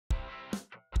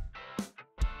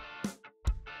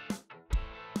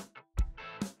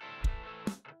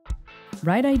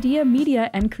Right Idea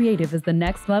Media and Creative is the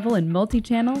next level in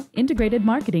multi-channel, integrated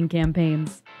marketing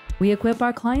campaigns. We equip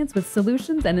our clients with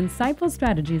solutions and insightful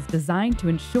strategies designed to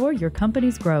ensure your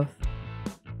company's growth.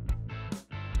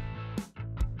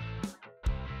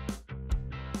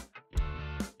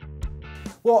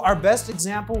 Well, our best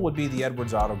example would be the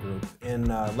Edwards Auto Group. In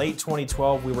late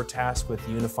 2012, we were tasked with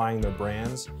unifying their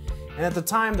brands. And at the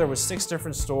time, there was 6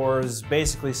 different stores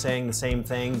basically saying the same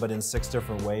thing, but in 6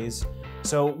 different ways.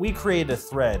 So we created a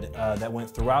thread that went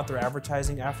throughout their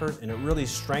advertising effort, and it really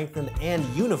strengthened and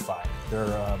unified their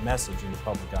message in the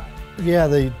public eye. Yeah,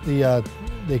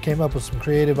 they came up with some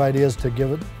creative ideas to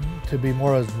give it to be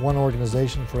more as one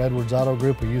organization for Edwards Auto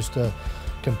Group. We used to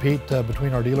compete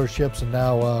between our dealerships, and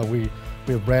now we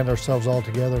have branded ourselves all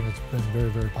together, and it's been very,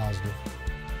 very positive.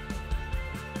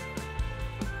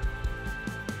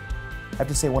 I have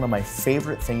to say one of my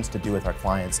favorite things to do with our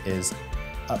clients is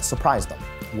surprise them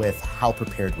with how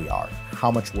prepared we are, how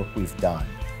much work we've done,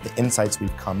 the insights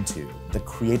we've come to, the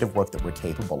creative work that we're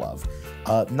capable of.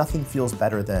 Nothing feels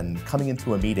better than coming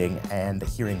into a meeting and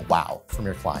hearing wow from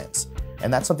your clients.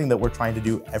 And that's something that we're trying to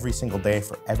do every single day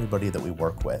for everybody that we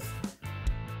work with.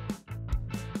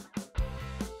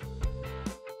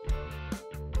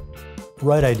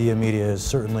 Right Idea Media is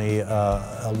certainly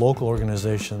a local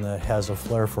organization that has a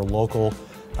flair for local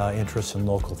interests and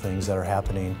local things that are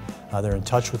happening. They're in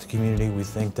touch with the community. We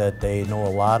think that they know a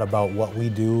lot about what we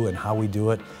do and how we do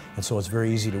it, and so it's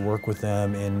very easy to work with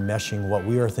them in meshing what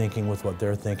we are thinking with what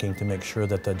they're thinking to make sure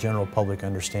that the general public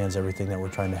understands everything that we're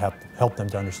trying to help them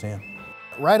to understand.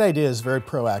 Right Idea is very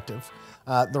proactive.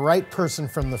 The right person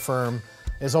from the firm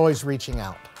is always reaching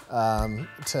out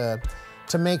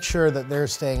to make sure that they're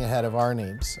staying ahead of our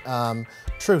needs.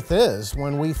 Truth is,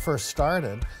 when we first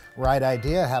started, Right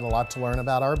Idea had a lot to learn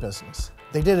about our business.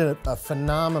 They did a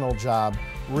phenomenal job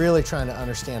really trying to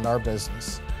understand our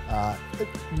business.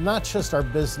 Not just our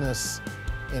business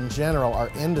in general, our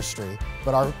industry,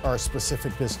 but our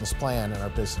specific business plan and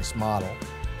our business model.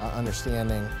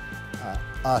 Understanding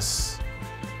us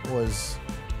was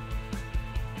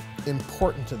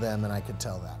important to them, and I could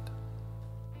tell that.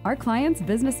 Our clients'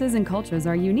 businesses and cultures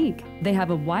are unique. They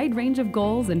have a wide range of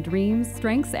goals and dreams,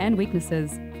 strengths and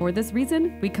weaknesses. For this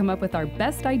reason, we come up with our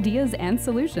best ideas and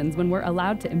solutions when we're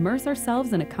allowed to immerse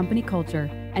ourselves in a company culture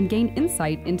and gain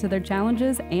insight into their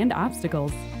challenges and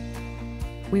obstacles.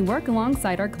 We work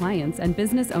alongside our clients and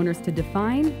business owners to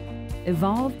define,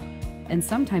 evolve, and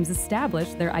sometimes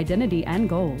establish their identity and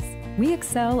goals. We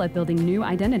excel at building new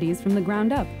identities from the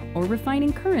ground up or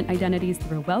refining current identities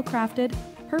through a well-crafted,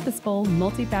 purposeful,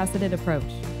 multifaceted approach.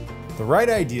 The Right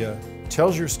Idea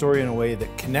tells your story in a way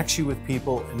that connects you with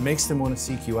people and makes them want to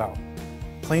seek you out.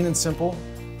 Plain and simple,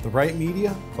 the right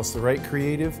media plus the right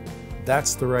creative,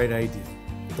 that's the right idea,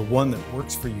 the one that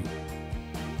works for you.